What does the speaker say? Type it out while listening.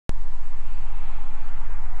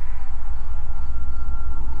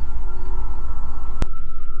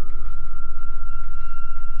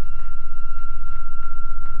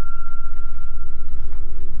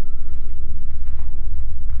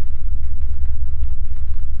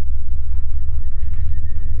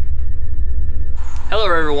Hello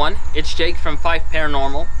everyone, it's Jake from Fife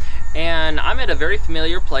Paranormal, and I'm at a very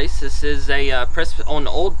familiar place. This is an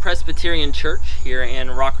old Presbyterian church here in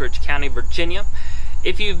Rockridge County, Virginia.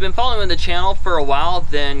 If you've been following the channel for a while,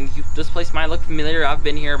 then this place might look familiar. I've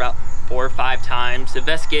been here about 4 or 5 times,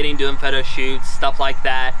 investigating, doing photo shoots, stuff like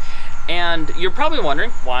that. And you're probably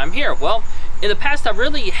wondering why I'm here. Well, in the past, I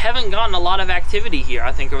really haven't gotten a lot of activity here.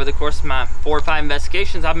 I think over the course of my 4 or 5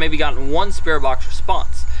 investigations, I've maybe gotten 1 spirit box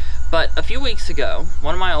response. But a few weeks ago,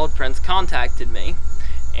 one of my old friends contacted me,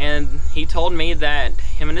 and he told me that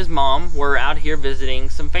him and his mom were out here visiting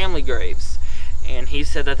some family graves. And he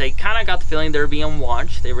said that they kind of got the feeling they were being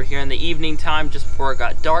watched. They were here in the evening time just before it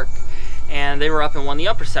got dark, and they were up in one of the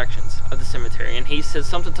upper sections of the cemetery. And he said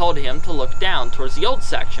something told him to look down towards the old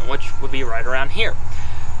section, which would be right around here.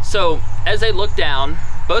 So as they looked down,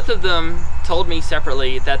 both of them told me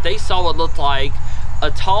separately that they saw what looked like a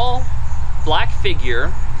tall black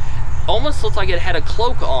figure. Almost looked like it had a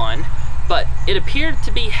cloak on, but it appeared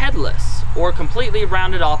to be headless or completely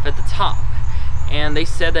rounded off at the top. And they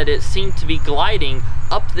said that it seemed to be gliding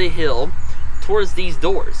up the hill towards these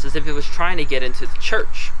doors as if it was trying to get into the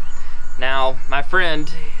church. Now, my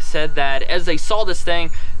friend said that as they saw this thing,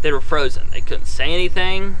 they were frozen. They couldn't say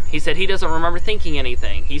anything. He said he doesn't remember thinking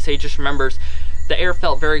anything. He said he just remembers the air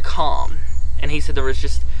felt very calm. And he said it was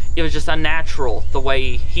just unnatural the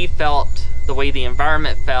way he felt, the way the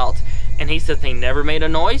environment felt. And he said they never made a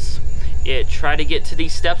noise. It tried to get to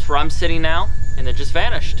these steps where I'm sitting now, and it just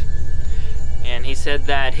vanished. And he said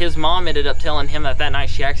that his mom ended up telling him that that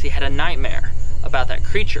night she actually had a nightmare about that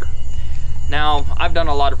creature. Now, I've done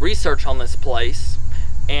a lot of research on this place,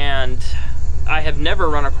 and I have never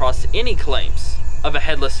run across any claims of a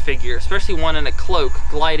headless figure, especially one in a cloak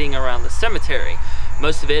gliding around the cemetery.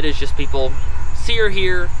 Most of it is just people see or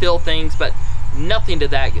hear, feel things, but nothing to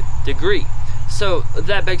that degree. So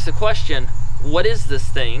that begs the question, what is this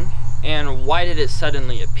thing and why did it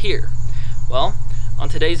suddenly appear? Well, on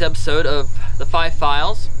today's episode of the Fife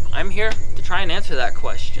Files, I'm here to try and answer that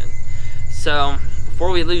question. So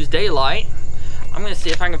before we lose daylight, I'm going to see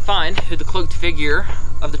if I can find who the cloaked figure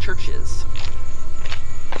of the church is.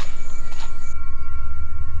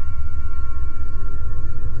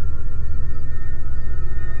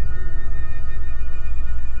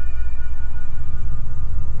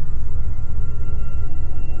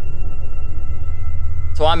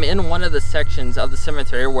 So I'm in one of the sections of the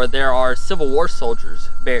cemetery where there are Civil War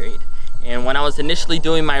soldiers buried. And when I was initially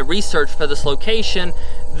doing my research for this location,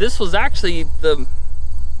 this was actually the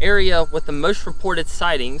area with the most reported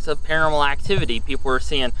sightings of paranormal activity. People were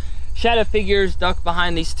seeing shadow figures duck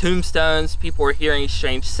behind these tombstones. People were hearing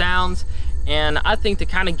strange sounds. And I think to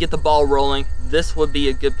kind of get the ball rolling, this would be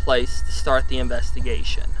a good place to start the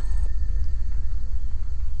investigation.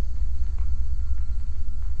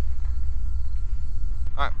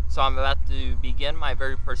 Alright, so I'm about to begin my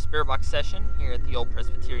very first spirit box session here at the old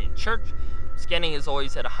Presbyterian church. Scanning is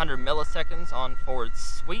always at 100 milliseconds on forward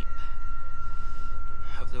sweep.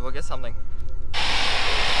 Hopefully we'll get something.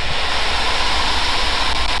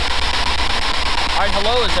 Alright,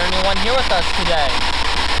 hello, is there anyone here with us today?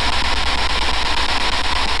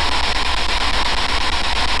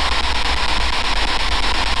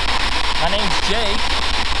 My name's Jake,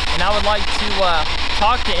 and I would like to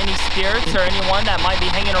talk to any spirits or anyone that might be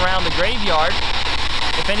hanging around the graveyard.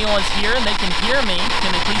 If anyone's here and they can hear me, can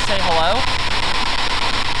they please say hello?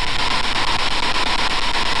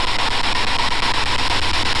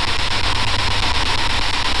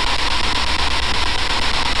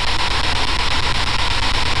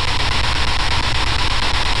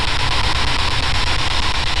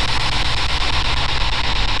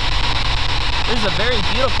 This is a very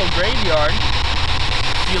beautiful graveyard.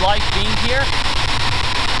 Do you like being here?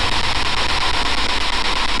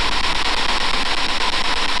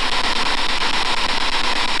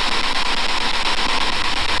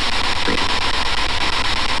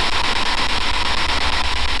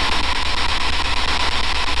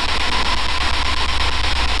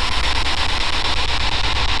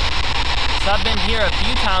 So I've been here a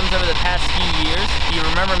few times over the past few years. Do you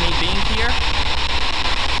remember me being here?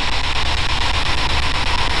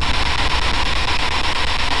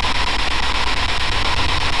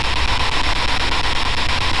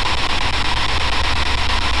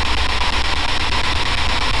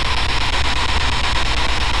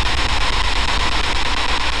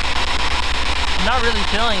 I'm not really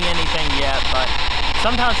feeling anything yet, but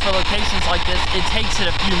sometimes for locations like this, it takes it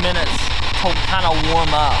a few minutes to kind of warm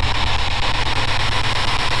up.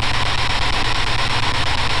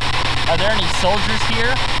 Are there any soldiers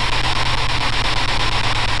here?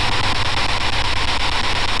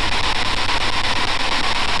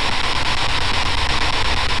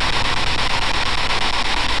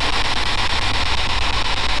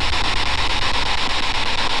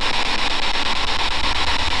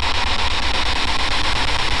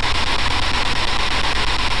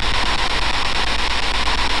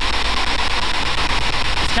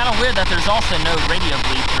 weird that there's also no radio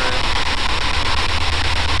bleed through.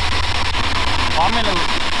 Well, I'm gonna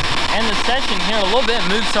end the session here a little bit,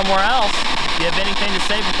 move somewhere else. Do you have anything to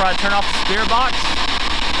say before I turn off the spirit box?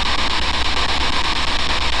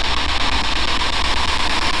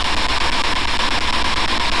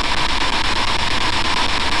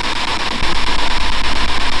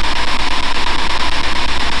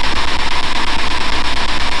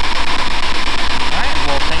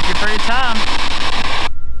 For your time.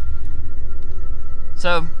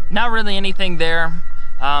 So not really anything there.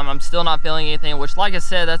 I'm still not feeling anything, which, like I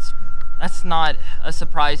said, that's not a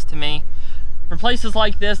surprise to me. For places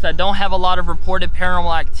like this that don't have a lot of reported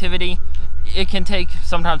paranormal activity, it can take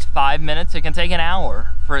sometimes 5 minutes, it can take an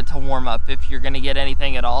hour for it to warm up if you're going to get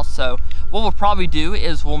anything at all. So what we'll probably do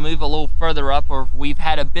is we'll move a little further up where we've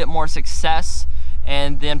had a bit more success,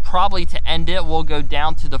 and then probably to end it, we'll go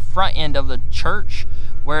down to the front end of the church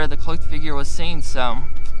where the cloaked figure was seen. So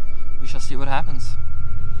we shall see what happens.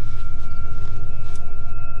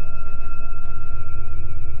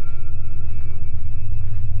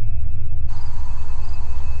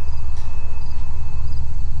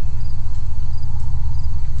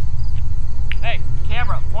 Hey,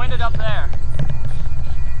 camera, point it up there.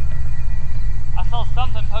 I saw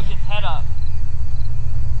something poke its head up.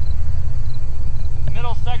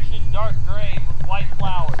 Middle section dark gray with white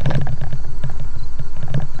flowers.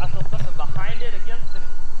 I saw something behind it against the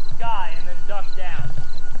sky and then duck down.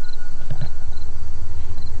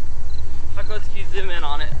 How close can you zoom in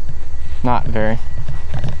on it? Not very.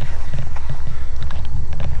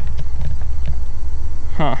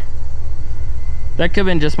 Huh. That could have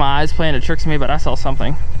been just my eyes playing a trick to me, but I saw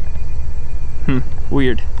something.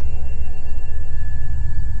 Weird.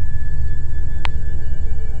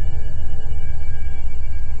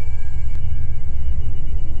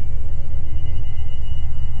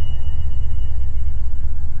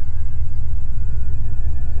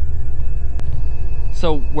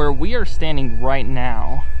 So where we are standing right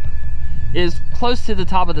now is close to the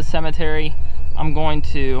top of the cemetery. I'm going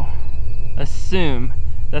to assume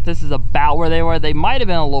that this is about where they were. They might have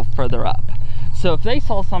been a little further up. So if they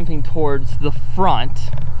saw something towards the front,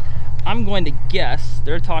 I'm going to guess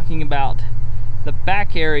they're talking about the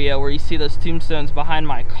back area where you see those tombstones behind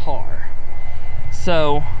my car.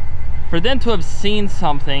 So for them to have seen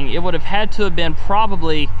something, it would have had to have been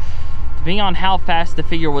probably, depending on how fast the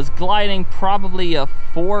figure was gliding, probably a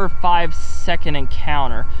 4 or 5 second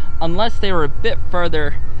encounter, unless they were a bit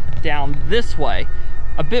further down this way.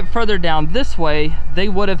 A bit further down this way, they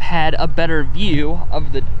would have had a better view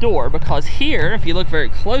of the door, because here, if you look very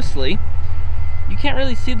closely, you can't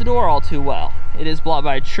really see the door all too well. It is blocked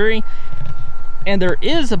by a tree, and there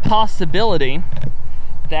is a possibility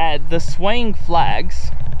that the swaying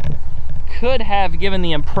flags could have given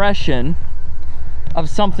the impression of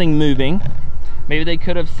something moving. Maybe they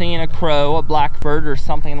could have seen a crow, a blackbird, or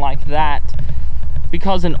something like that,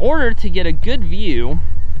 because in order to get a good view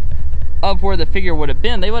of where the figure would have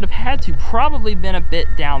been, they would have had to probably been a bit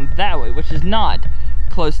down that way, which is not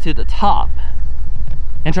close to the top.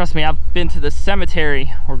 And trust me, I've been to the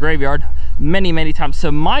cemetery or graveyard many times,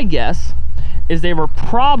 so my guess is they were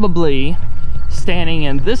probably standing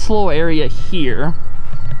in this little area here,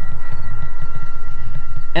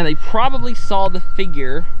 and they probably saw the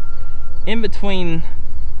figure in between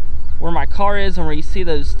where my car is and where you see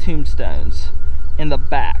those tombstones in the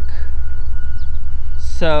back.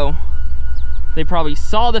 So they probably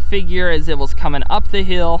saw the figure as it was coming up the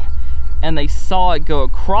hill, and they saw it go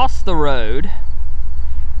across the road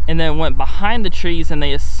and then went behind the trees, and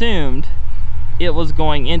they assumed it was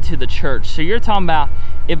going into the church. So you're talking about,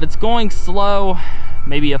 if it's going slow,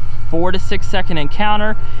 maybe a 4 to 6 second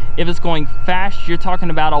encounter. If it's going fast, you're talking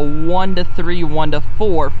about a 1 to 3, 1 to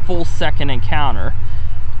 4 full second encounter,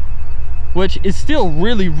 which is still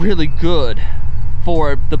really good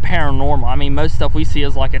for the paranormal. I mean, most stuff we see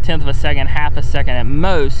is like 1/10 of a second, half a second at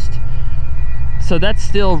most. So that's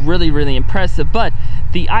still really impressive. But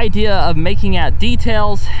the idea of making out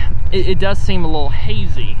details, it does seem a little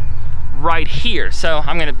hazy right here. So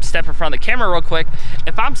I'm gonna step in front of the camera real quick.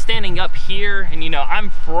 If I'm standing up here and, you know,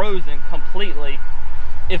 I'm frozen completely,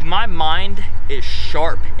 if my mind is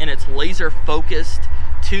sharp and it's laser focused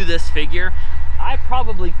to this figure, I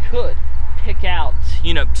probably could pick out,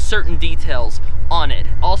 you know, certain details on it.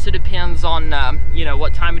 Also depends on, you know,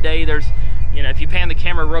 what time of day. There's, you know, if you pan the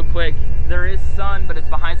camera real quick, there is sun, but it's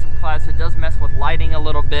behind some clouds. It does mess with lighting a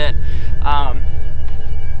little bit.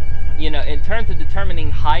 You know, in terms of determining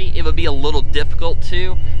height, it would be a little difficult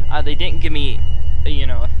too. They didn't give me, you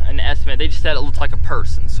know, an estimate. They just said it looked like a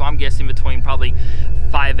person. So I'm guessing between probably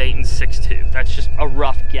 5'8" and 6'2". That's just a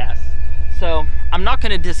rough guess. So I'm not going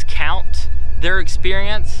to discount their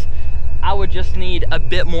experience. I would just need a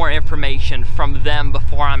bit more information from them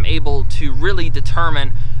before I'm able to really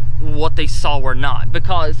determine what they saw or not.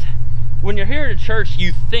 Because when you're here at a church,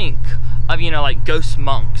 you think of, you know, like ghost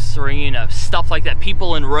monks or, you know, stuff like that,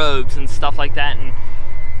 people in robes and stuff like that. And,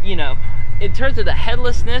 you know, in terms of the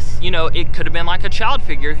headlessness, you know, it could have been like a child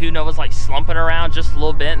figure who, you know, was like slumping around just a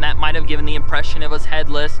little bit, and that might have given the impression it was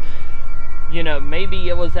headless. You know, maybe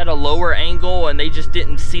it was at a lower angle and they just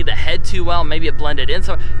didn't see the head too well. Maybe it blended in.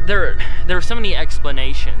 So there are so many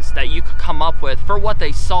explanations that you could come up with for what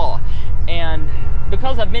they saw. And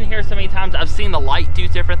because I've been here so many times, I've seen the light do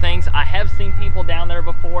different things. I have seen people down there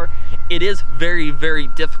before. It is very, very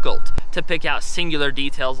difficult to pick out singular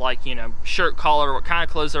details like, you know, shirt collar, what kind of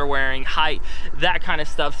clothes they're wearing, height, that kind of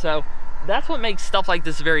stuff. So that's what makes stuff like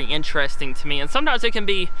this very interesting to me. And sometimes it can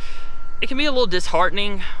be a little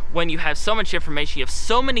disheartening when you have so much information, you have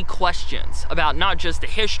so many questions about not just the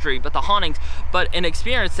history, but the hauntings, but an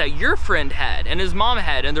experience that your friend had and his mom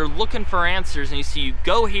had, and they're looking for answers, and you see you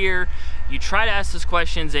go here, you try to ask those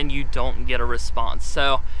questions, and you don't get a response.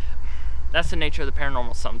 So that's the nature of the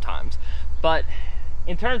paranormal sometimes. But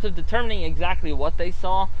in terms of determining exactly what they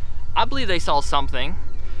saw, I believe they saw something.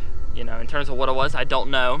 You know, in terms of what it was, I don't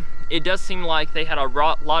know. It does seem like they had a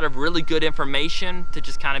lot of really good information to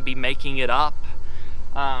just kind of be making it up.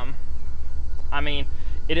 I mean,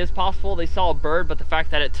 it is possible they saw a bird, but the fact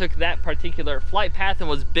that it took that particular flight path and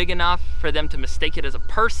was big enough for them to mistake it as a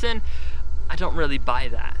person, I don't really buy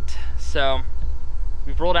that. So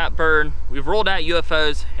we've ruled out bird, we've ruled out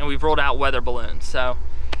UFOs, and we've ruled out weather balloons. So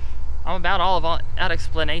I'm about all out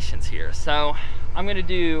explanations here. So I'm gonna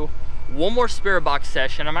do one more spirit box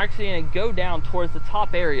session. I'm actually going to go down towards the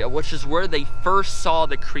top area, which is where they first saw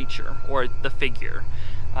the creature or the figure.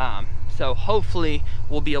 So hopefully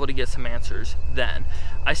we'll be able to get some answers then.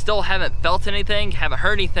 I still haven't felt anything, haven't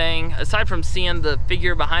heard anything. Aside from seeing the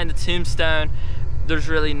figure behind the tombstone, there's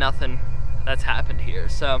really nothing that's happened here.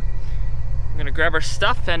 So I'm going to grab our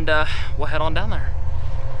stuff and we'll head on down there.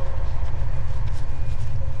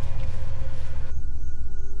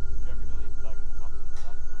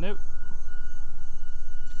 Nope.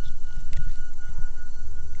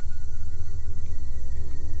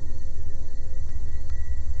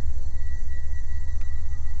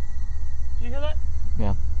 Did you hear that?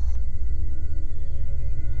 Yeah.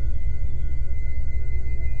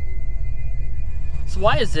 So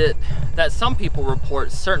why is it that some people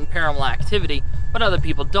report certain paranormal activity, but other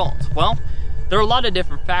people don't? Well, there are a lot of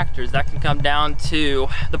different factors that can come down to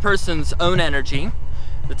the person's own energy,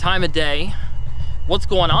 the time of day, what's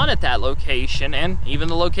going on at that location, and even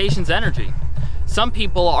the location's energy. Some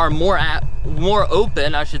people are more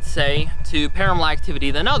open, I should say, to paranormal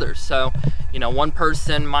activity than others. So, you know, one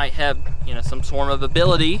person might have, you know, some sort of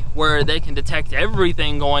ability where they can detect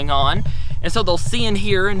everything going on, and so they'll see and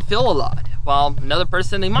hear and feel a lot. While another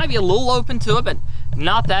person, they might be a little open to it, but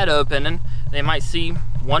not that open, and they might see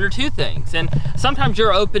one or two things. And sometimes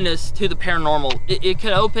your openness to the paranormal, it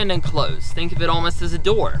can open and close. Think of it almost as a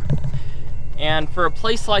door. And for a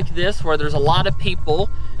place like this where there's a lot of people,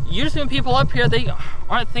 usually when people up here, they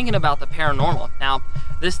aren't thinking about the paranormal. Now,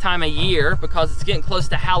 this time of year, because it's getting close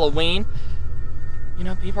to Halloween, you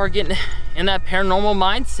know, people are getting in that paranormal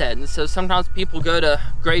mindset. And so sometimes people go to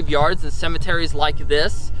graveyards and cemeteries like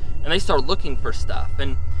this, and they start looking for stuff.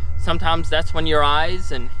 And sometimes that's when your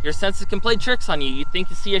eyes and your senses can play tricks on you. You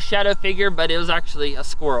think you see a shadow figure, but it was actually a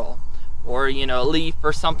squirrel or, you know, a leaf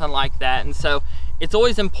or something like that. And so it's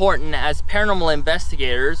always important as paranormal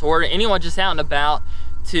investigators or anyone just out and about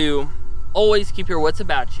to always keep your wits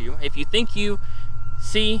about you. If you think you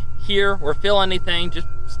see, hear, or feel anything, just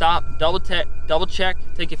stop, double check,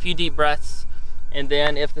 take a few deep breaths, and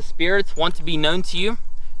then if the spirits want to be known to you,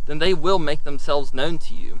 then they will make themselves known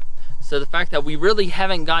to you. So the fact that we really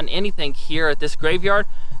haven't gotten anything here at this graveyard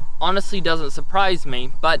honestly doesn't surprise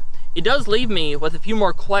me, but it does leave me with a few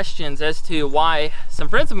more questions as to why some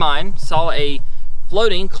friends of mine saw a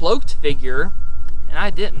floating cloaked figure and I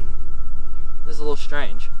didn't. This is a little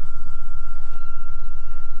strange.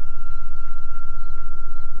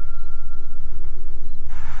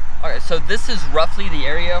 Alright, so this is roughly the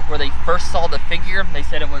area where they first saw the figure. They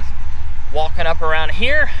said it was walking up around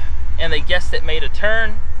here, and they guessed it made a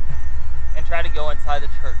turn and tried to go inside the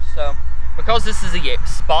church. So because this is a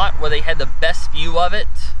spot where they had the best view of it,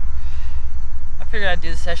 I figured I'd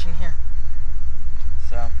do the session here.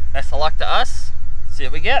 So best of luck to us. See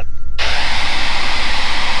what we get.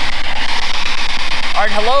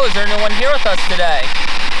 Alright, hello, is there anyone here with us today?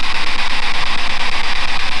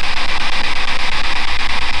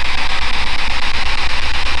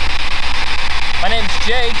 My name's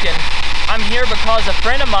Jake, and I'm here because a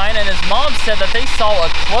friend of mine and his mom said that they saw a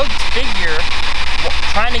cloaked figure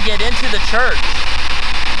trying to get into the church.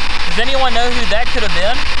 Does anyone know who that could have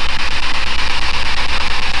been?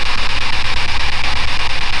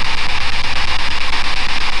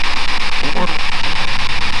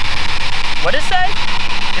 What did it say?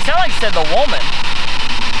 It sounded like it said the woman.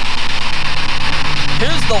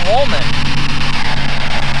 Who's the woman?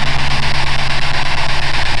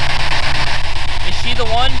 Is she the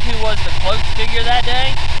one who was the cloaked figure that day?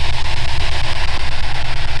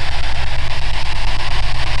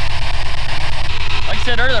 Like I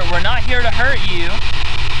said earlier, we're not here to hurt you.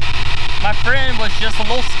 My friend was just a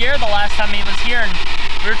little scared the last time he was here, and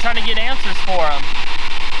we were trying to get answers for him.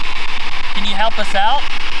 Can you help us out?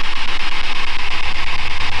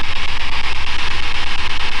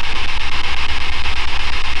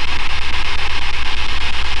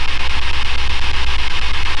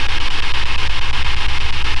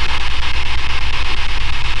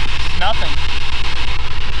 Nothing.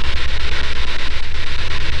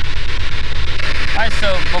 Alright,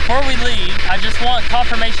 so before we leave, I just want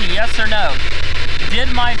confirmation, yes or no.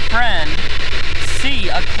 Did my friend see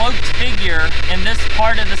a cloaked figure in this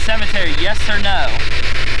part of the cemetery, yes or no?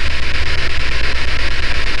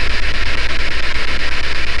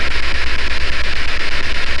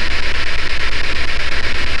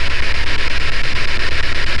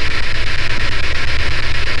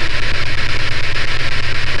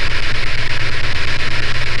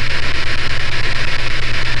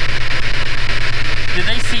 Did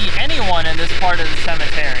they see anyone in this part of the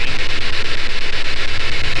cemetery?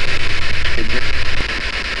 Could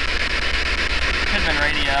have been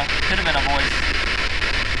radio. Could have been a voice.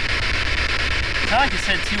 It sounded like it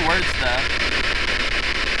said 2 words though.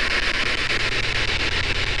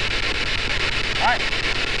 Alright.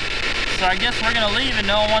 So I guess we're gonna leave and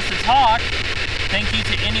no one wants to talk. Thank you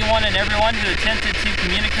to anyone and everyone who attempted to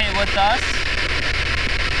communicate with us.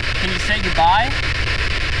 Can you say goodbye?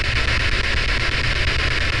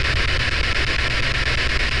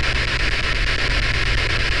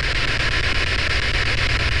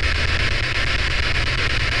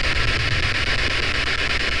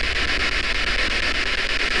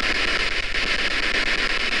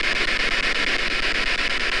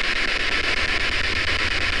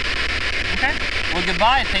 Well,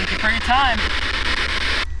 goodbye. Thank you for your time.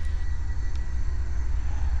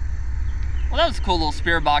 Well, that was a cool little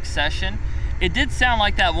spirit box session. It did sound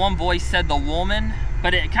like that one voice said the woman,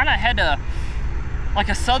 but it kind of had like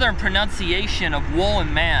a southern pronunciation of wool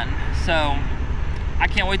and man. So I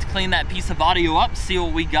can't wait to clean that piece of audio up, see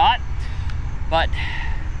what we got. But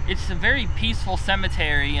it's a very peaceful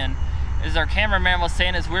cemetery, and as our cameraman was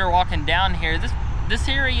saying as we were walking down here, this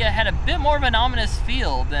area had a bit more of an ominous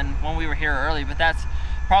feel than when we were here early, but that's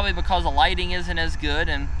probably because the lighting isn't as good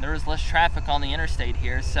and there was less traffic on the interstate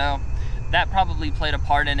here, so that probably played a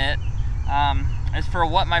part in it. As for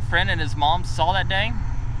what my friend and his mom saw that day,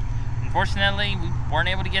 unfortunately we weren't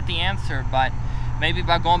able to get the answer, but maybe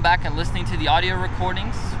by going back and listening to the audio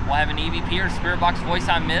recordings, we'll have an EVP or spirit box voice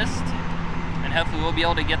I missed, and hopefully we'll be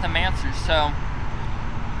able to get them answers. So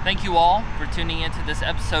thank you all for tuning into this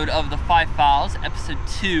episode of the Fife Files, episode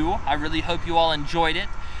 2. I really hope you all enjoyed it.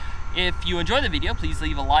 If you enjoyed the video, please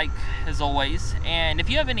leave a like as always. And if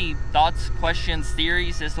you have any thoughts, questions,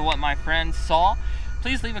 theories as to what my friend saw,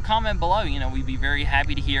 please leave a comment below. You know, we'd be very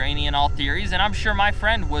happy to hear any and all theories. And I'm sure my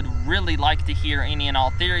friend would really like to hear any and all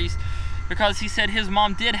theories, because he said his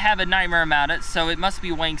mom did have a nightmare about it, so it must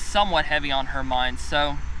be weighing somewhat heavy on her mind.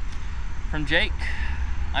 So, from Jake,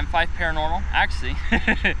 I'm Fife Paranormal. Actually,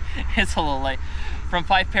 it's a little late. From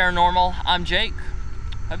Fife Paranormal, I'm Jake.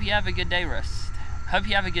 Hope you have a good day, Hope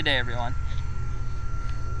you have a good day, everyone.